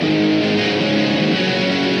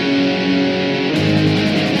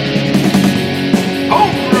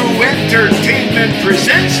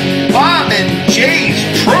presents Bob and Jay's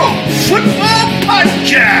Pro Football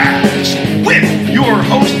Podcast with your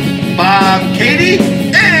host, Bob Katie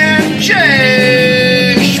and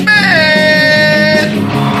Jay Schmidt.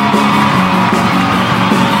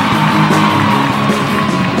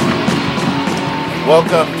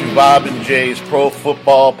 Welcome to Bob and Jay's Pro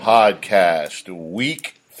Football Podcast,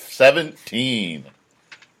 Week 17.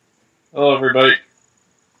 Hello, everybody.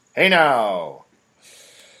 Hey now.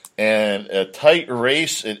 And a tight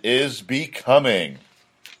race it is becoming.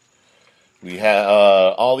 We have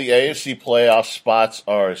all the AFC playoff spots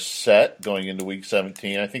are set going into Week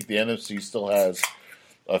 17. I think the NFC still has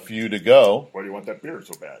a few to go. Why do you want that beer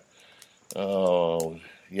so bad? Oh,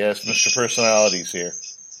 yes, Mr. Personality's here.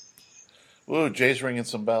 Ooh, Jay's ringing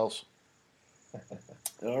some bells.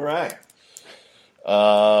 All right.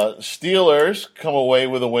 Steelers come away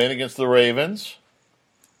with a win against the Ravens.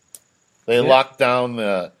 They locked down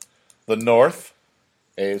the North,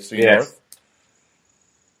 AFC North.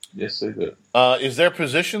 Yes, they did. Is their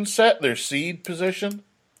position set, their seed position?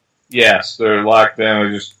 Yes, they're locked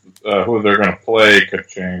in. They just who they're going to play could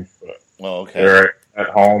change, but okay. They're at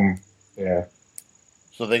home. Yeah.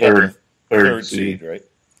 So they got the third seed, right?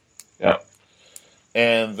 Yep.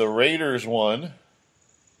 And the Raiders won.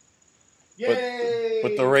 Yay!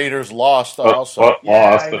 But the Raiders lost also.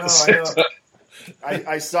 Lost. I know.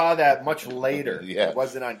 I saw that much later. Yeah. It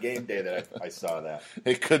wasn't on game day that I saw that.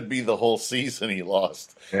 It could be the whole season he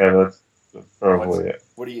lost. Yeah, that's probably it.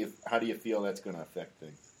 How do you feel that's going to affect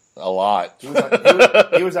things? A lot. He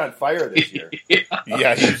was on fire this year.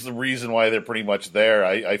 Yeah, he's the reason why they're pretty much there,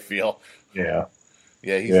 I feel. Yeah.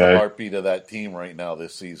 Yeah, he's the heartbeat of that team right now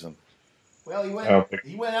this season. Well, he went out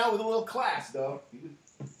with a little class, though.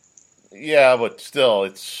 Yeah, but still,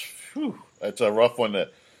 it's a rough one.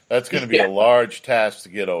 That's going to be a large task to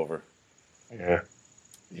get over. Yeah.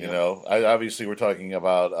 You know, obviously we're talking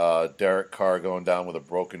about Derek Carr going down with a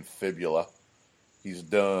broken fibula. He's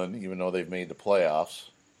done, even though they've made the playoffs.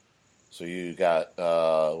 So you got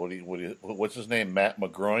what's his name? Matt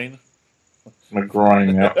McGroin.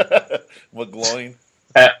 McGroin. Yeah. McGloin.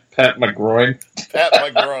 Pat McGroin. Pat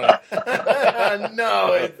McGroin.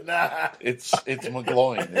 No, it's not. It's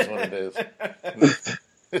McGloin is what it is.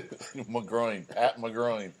 McGroin. Pat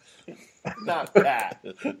McGroin. Not Pat.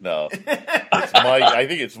 No. It's Mike. I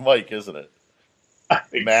think it's Mike, isn't it? I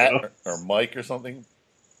think Matt so. or Mike or something?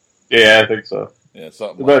 Yeah, I think so. Yeah,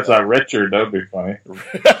 something That's like not Richard. That would be funny.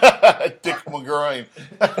 Dick McGroin.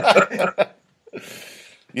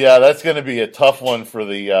 Yeah, that's going to be a tough one for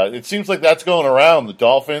the... it seems like that's going around. The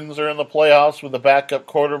Dolphins are in the playoffs with a backup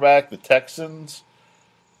quarterback. The Texans.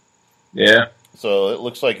 Yeah. So it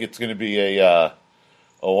looks like it's going to be a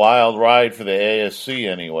wild ride for the AFC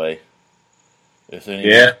anyway. If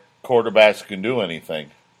any quarterbacks can do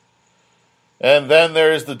anything. And then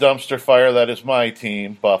there's the dumpster fire that is my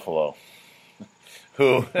team, Buffalo.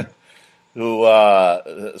 Who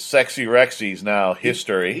Sexy Rexy's now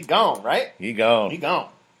history. He gone, right? He gone.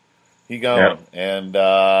 Yep. And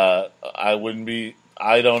I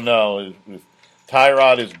don't know.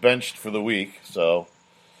 Tyrod is benched for the week, so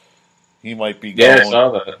he might be going. Yeah, I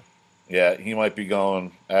saw that. Yeah, he might be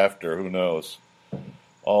going after. Who knows?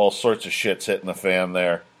 All sorts of shit's hitting the fan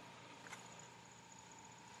there.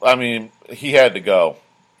 I mean, he had to go.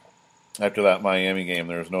 After that Miami game,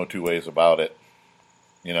 there was no two ways about it.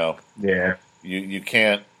 You know? Yeah. You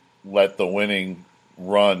can't let the winning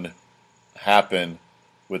run happen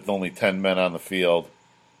with only 10 men on the field.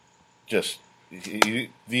 The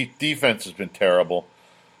defense has been terrible.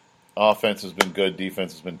 Offense has been good.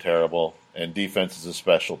 Defense has been terrible. And defense is a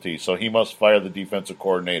specialty. So he must fire the defensive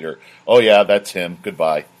coordinator. Oh, yeah, that's him.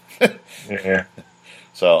 Goodbye. Yeah.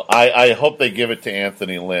 So I hope they give it to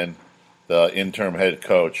Anthony Lynn, the interim head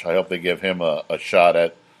coach. I hope they give him a shot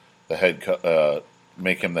at the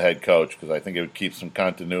make him the head coach, because I think it would keep some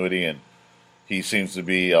continuity, and he seems to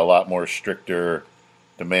be a lot more stricter,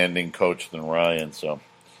 demanding coach than Ryan. So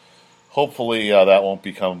hopefully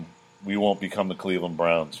we won't become the Cleveland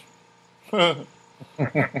Browns. I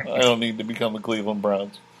don't need to become the Cleveland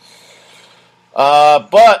Browns.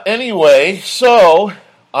 But anyway, so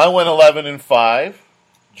I went 11-5.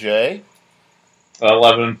 Jay?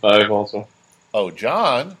 11-5 also. Oh,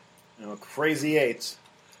 John? Crazy eights.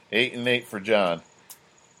 8-8 for John.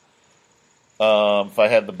 If I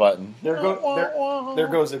had the button. There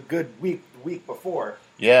goes a good week before.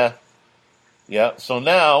 Yeah. Yeah. So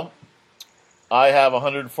now I have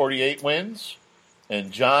 148 wins,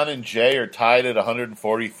 and John and Jay are tied at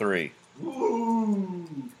 143. Ooh.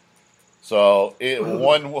 So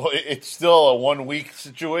it's still a 1 week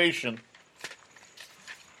situation.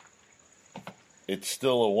 It's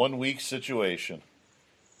still a 1 week situation.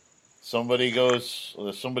 Somebody goes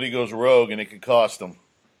rogue, and it could cost them.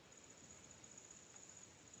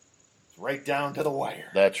 Right down to the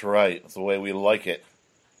wire. That's right. That's the way we like it.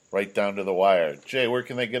 Right down to the wire. Jay, where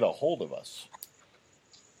can they get a hold of us?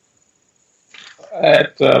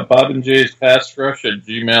 At Bob and Jay's Pass Rush at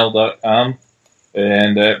gmail.com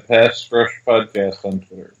and at Pass Rush Podcast on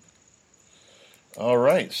Twitter. All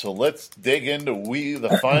right, so let's dig into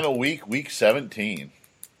the final week, week 17.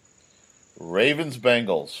 Ravens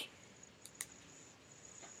Bengals.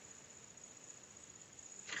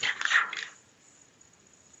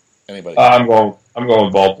 Anybody? I'm going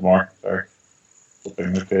with Baltimore. Sorry,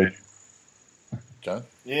 flipping the page. John?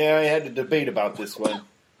 Yeah, I had to debate about this one.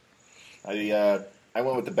 I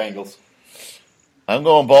went with the Bengals. I'm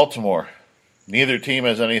going Baltimore. Neither team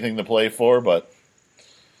has anything to play for, but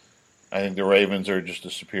I think the Ravens are just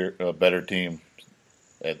a better team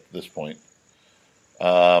at this point.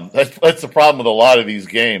 That's the problem with a lot of these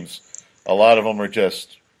games. A lot of them are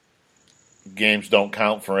just games don't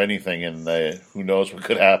count for anything, and who knows what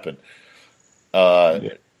could happen.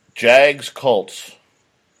 Jags Colts.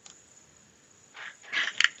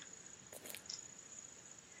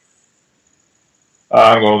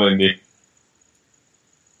 I'm going with Indy.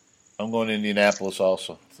 I'm going to Indianapolis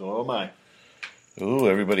also. So am I. Ooh,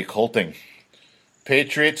 everybody colting.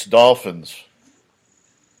 Patriots Dolphins.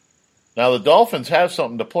 Now the Dolphins have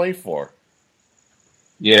something to play for.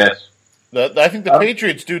 Yes. I think the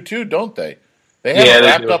Patriots do too, don't they? They haven't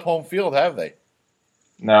wrapped up home field, have they?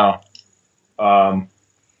 No.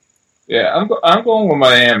 Yeah, I'm going with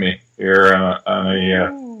Miami here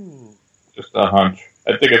on just a hunch.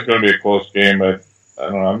 I think it's going to be a close game, but I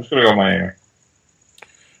don't know. I'm just going to go Miami.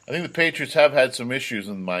 I think the Patriots have had some issues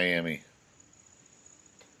in Miami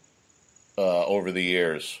over the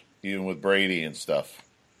years, even with Brady and stuff.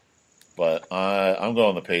 But I'm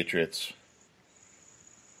going the Patriots.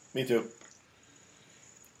 Me too.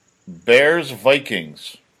 Bears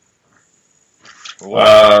Vikings.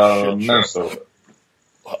 Minnesota.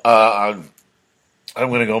 I'm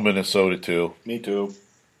going to go Minnesota too. Me too.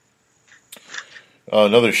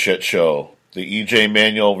 Another shit show. The E.J.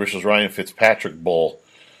 Manuel versus Ryan Fitzpatrick Bowl.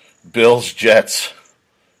 Bills Jets.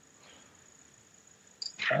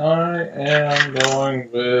 I am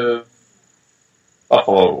going with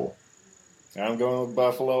Buffalo. I'm going with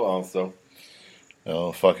Buffalo also.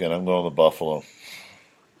 Oh, fuck it. I'm going with Buffalo.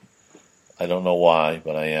 I don't know why,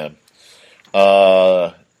 but I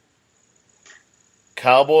am.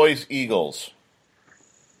 Cowboys Eagles.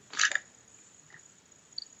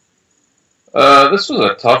 This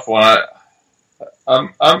was a tough one.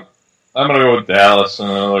 I'm going to go with Dallas in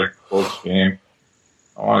another close game.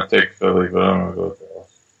 I want to take Philly, but I'm going to go with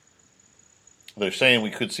Dallas. They're saying we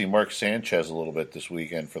could see Mark Sanchez a little bit this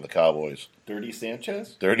weekend for the Cowboys. Dirty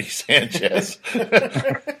Sanchez? Dirty Sanchez.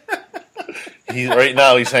 Right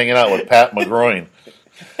now he's hanging out with Pat McGroin.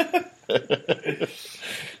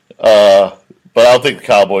 But I'll take the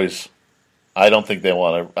Cowboys. I don't think they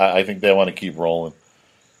want to. I think they want to keep rolling.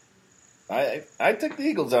 I took the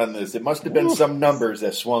Eagles on this. It must have been some numbers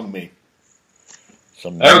that swung me. I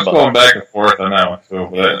was going back and forth on that one too.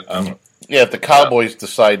 But if the Cowboys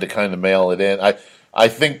decide to kind of mail it in, I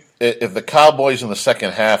think if the Cowboys in the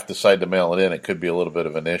second half decide to mail it in, it could be a little bit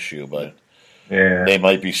of an issue. But they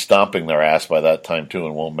might be stomping their ass by that time too,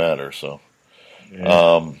 and won't matter. So,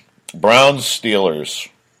 Browns Steelers.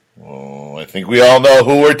 Oh, I think we all know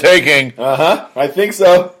who we're taking. I think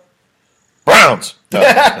so. Browns. No.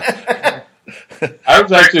 I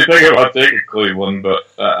was actually thinking about taking Cleveland, but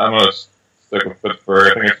I'm going to stick with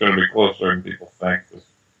Pittsburgh. I think it's going to be closer than people think, because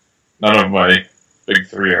none of my big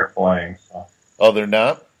three are playing. So. Oh, they're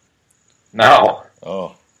not? No.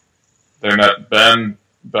 Oh. They're not Ben,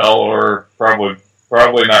 Bell, or probably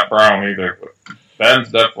not Brown either. But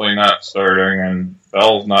Ben's definitely not starting, and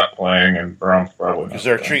Bell's not playing, and Brown's probably not. Because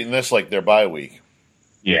they're playing. treating this like their bye week.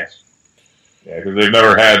 Yes. Yeah, because they've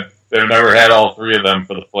never had all three of them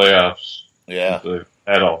for the playoffs. Yeah. They've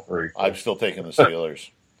had all three. So. I'm still taking the Steelers.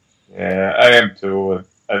 Yeah, I am too.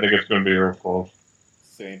 I think it's going to be real close.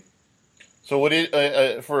 Same. So,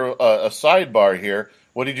 for a sidebar here,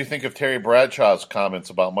 what did you think of Terry Bradshaw's comments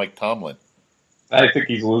about Mike Tomlin? I think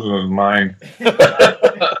he's losing his mind.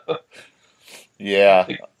 Yeah.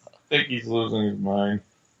 I think he's losing his mind.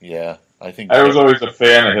 Yeah, I think I was always a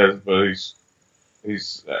fan of his, but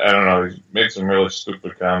he's I don't know, he's made some really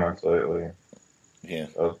stupid comments lately. Yeah.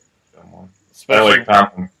 So, I like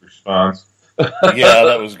Tomlin's response. Yeah,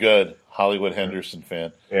 that was good. Hollywood Henderson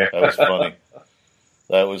fan. Yeah. That was funny.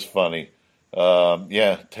 That was funny.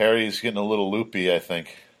 Terry's getting a little loopy, I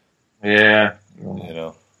think. Yeah. You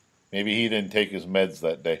know. Maybe he didn't take his meds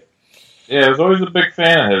that day. Yeah, I was always a big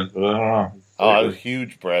fan of his, but I don't know. Oh, I was a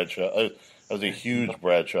huge Bradshaw. I was a huge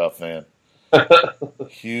Bradshaw fan.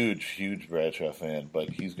 Huge Bradshaw fan. But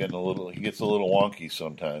he gets a little wonky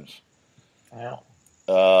sometimes. Yeah.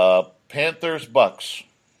 Panthers, Bucks.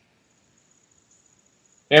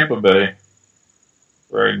 Tampa Bay.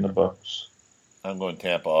 Riding the Bucks. I'm going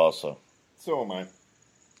Tampa also. So am I.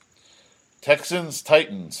 Texans,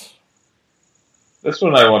 Titans. This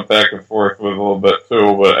one I went back and forth with a little bit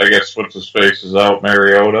too, but I guess what's his face is out,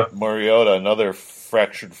 Mariota. Another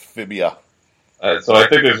fractured fibia. So I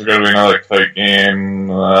think this is going to be another tight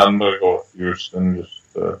game. I'm going to go with Houston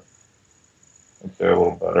just to make it a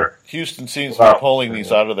little better. Houston seems to be pulling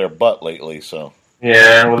these out of their butt lately, so.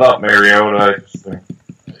 Yeah, and without Mariota, I just think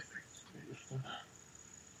Houston.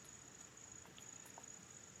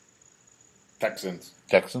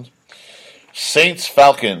 Texans. Saints,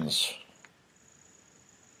 Falcons.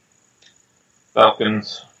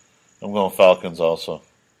 Falcons. I'm going Falcons also.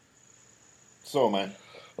 So am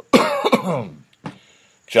I.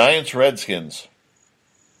 Giants, Redskins.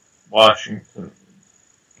 Washington.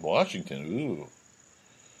 Ooh.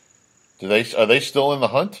 Are they still in the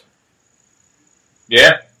hunt?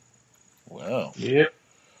 Yeah. Wow. Yep.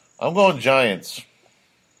 I'm going Giants.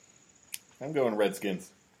 I'm going Redskins.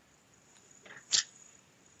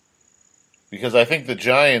 Because I think the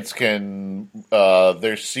Giants can,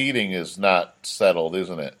 their seeding is not settled,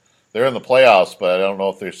 isn't it? They're in the playoffs, but I don't know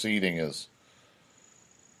if their seeding is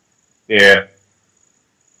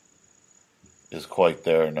quite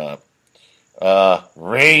there or not.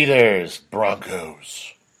 Raiders,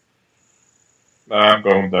 Broncos. I'm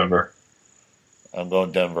going Denver. I'm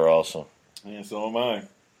going Denver also. Yeah, so am I.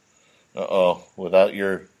 Uh-oh, without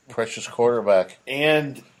your precious quarterback.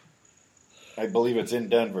 And I believe it's in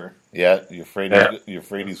Denver. Yeah, you're afraid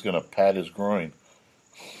he's going to pat his groin.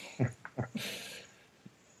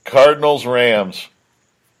 Cardinals, Rams.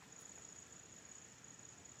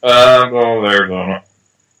 I'm going with Arizona.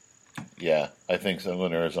 Yeah, I think so. I'm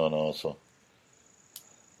going to Arizona also.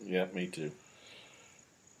 Yeah, me too.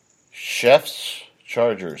 Chiefs,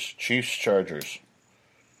 Chargers.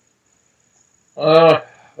 I'm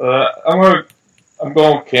going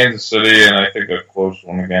with Kansas City, and I think a close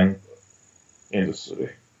one again. Kansas City.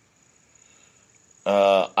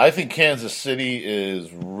 I think Kansas City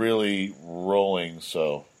is really rolling,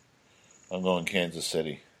 so I'm going Kansas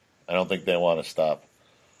City. I don't think they want to stop.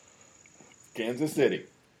 Kansas City.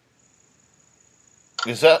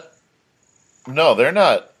 Is that? No, they're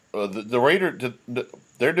not. The Raider,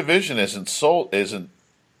 their division isn't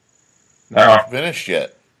No, finished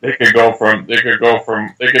yet.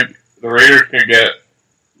 the Raiders could get,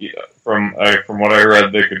 from what I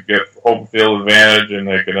read, they could get home field advantage, and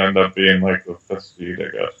they could end up being like the 5th seed, I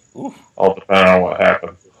guess. Oof. All depending on what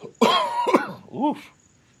happens. Oof.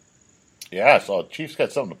 Yeah, so Chiefs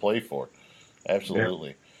got something to play for. Absolutely.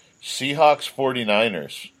 Yeah. Seahawks,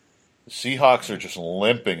 49ers. The Seahawks are just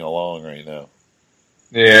limping along right now.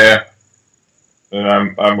 Yeah. And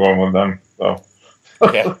I'm going with them, so.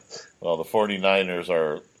 Yeah. Well, the 49ers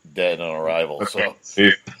are dead on arrival, so.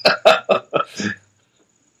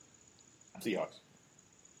 Seahawks.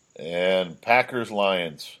 And Packers,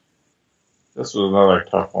 Lions. This was another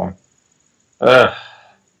tough one.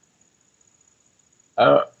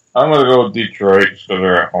 I'm going to go with Detroit because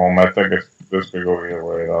they're at home. I think this could go either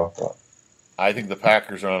way, though. But. I think the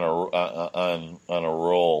Packers are on a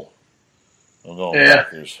roll. I'm going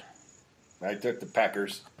Packers. I took the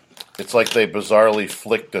Packers. It's like they bizarrely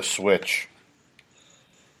flicked a switch.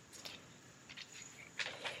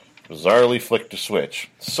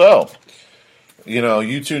 So,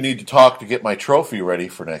 you two need to talk to get my trophy ready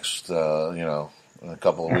for next, in a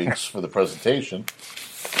couple of weeks for the presentation.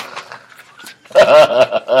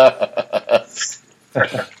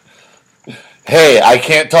 Hey, I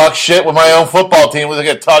can't talk shit with my own football team when I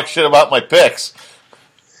get to talk shit about my picks.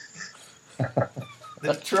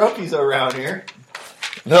 The trophies around here.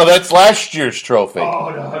 No, that's last year's trophy. Oh,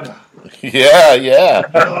 no. Yeah.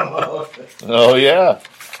 Oh, yeah.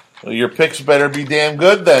 Well, your picks better be damn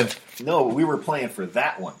good then. No, we were playing for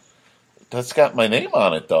that one. That's got my name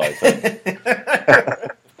on it, though, I think.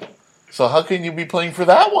 So how can you be playing for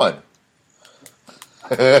that one?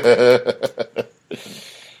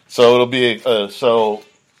 So it'll be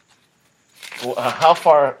how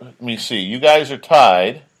far? Let me see. You guys are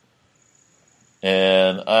tied,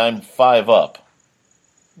 and I'm 5 up.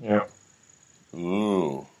 Yeah.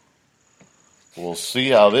 Ooh. We'll see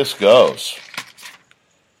how this goes.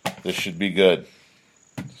 This should be good.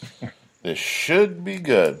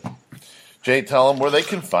 Jay, tell them where they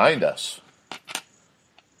can find us.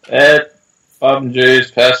 At Bob and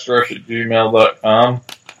Jay's passrush@gmail.com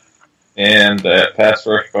and at Pass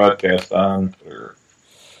Rush Podcast on Twitter.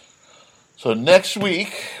 So next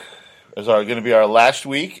week is going to be our last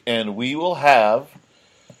week, and we will have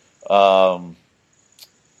the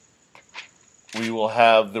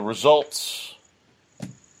results.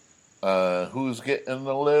 Who's getting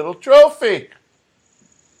the little trophy?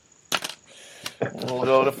 We'll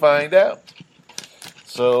go to find out.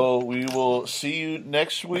 So we will see you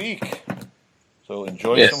next week. So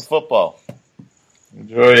enjoy some football.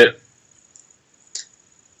 Enjoy it.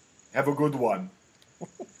 Have a good one.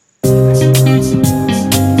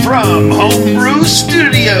 From Homebrew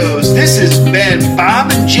Studios, this has been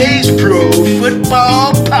Bob and Jay's Pro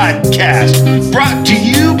Football Podcast, brought to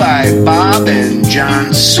you by Bob and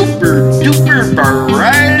John's Super Duper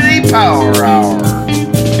Variety Power Hour.